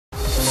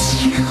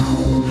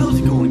How's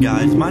it going,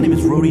 guys? My name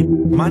is Rody,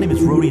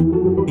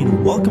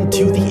 and welcome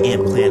to the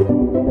AMP clan.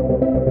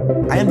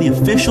 I am the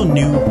official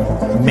new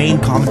main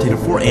commentator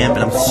for AMP,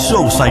 and I'm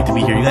so psyched to be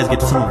here. You guys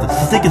get some of the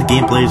sickest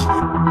gameplays,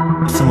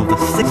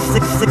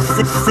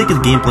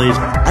 sickest gameplays.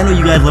 I know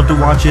you guys love to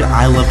watch it,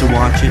 I love to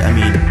watch it. I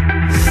mean,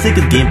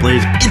 sickest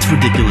gameplays. It's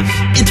ridiculous.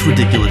 It's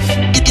ridiculous.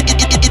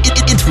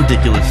 It's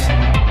ridiculous.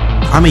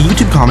 I'm a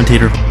YouTube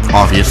commentator,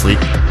 obviously,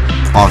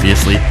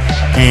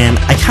 and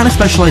I kind of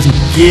specialize in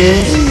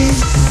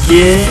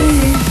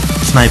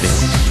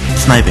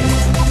sniping,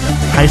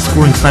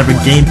 high-scoring sniper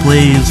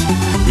gameplays,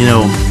 you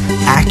know,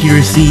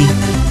 accuracy,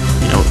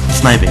 you know,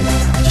 sniping,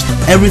 just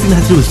everything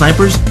that has to do with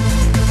snipers,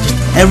 just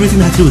everything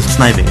that has to do with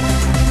sniping.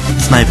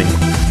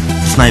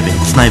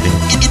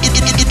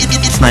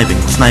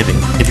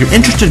 If you're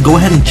interested, go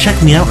ahead and check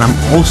me out. I'm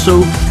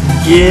also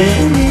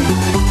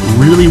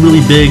really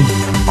big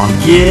on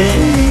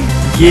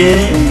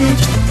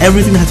just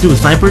everything that has to do with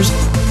snipers,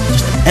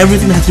 just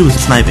everything that has to do with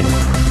sniping.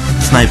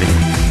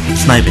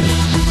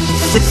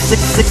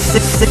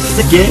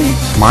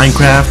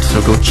 Minecraft, so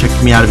go check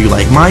me out if you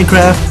like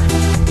Minecraft.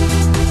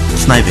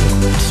 Sniping,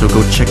 so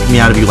go check me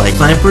out if you like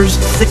snipers.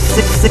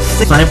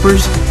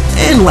 Snipers.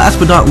 And last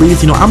but not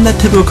least, you know, I'm that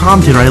typical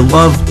commentator. I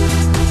love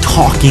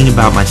talking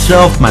about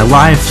myself, my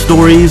life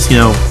stories, you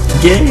know.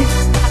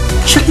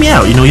 Check me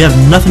out. You know, you have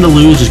nothing to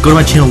lose. Just go to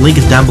my channel. Link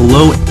is down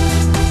below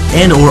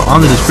and or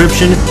on the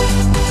description.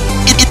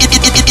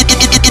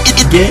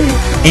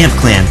 AMP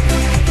clan.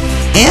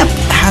 AMP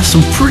has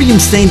some pretty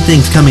insane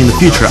things coming in the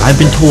future. I've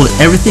been told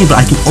everything, but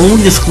I can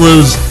only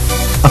disclose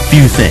a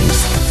few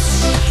things.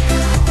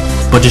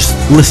 But just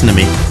listen to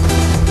me.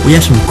 We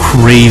have some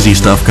crazy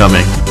stuff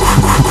coming.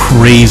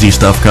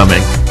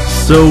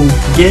 So,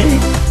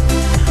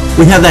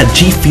 we have that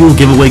G Fuel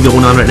giveaway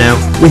going on right now.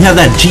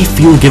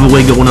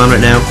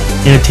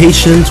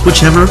 Annotations,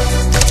 whichever.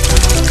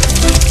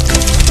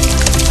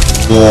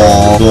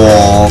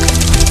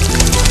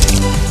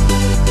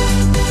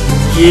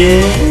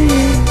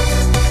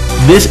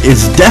 This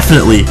is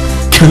definitely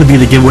gonna be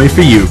the giveaway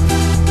for you.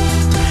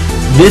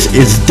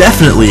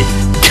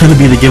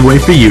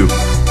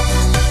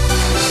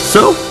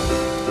 So,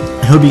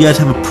 I hope you guys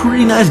have a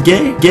pretty nice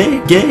day.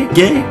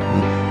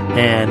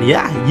 And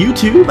yeah,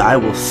 YouTube, I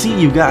will see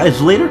you guys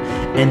later.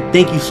 And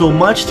thank you so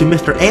much to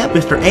Mr. AMP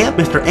for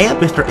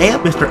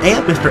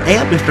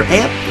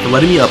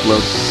letting me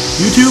upload.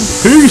 YouTube,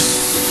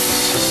 peace!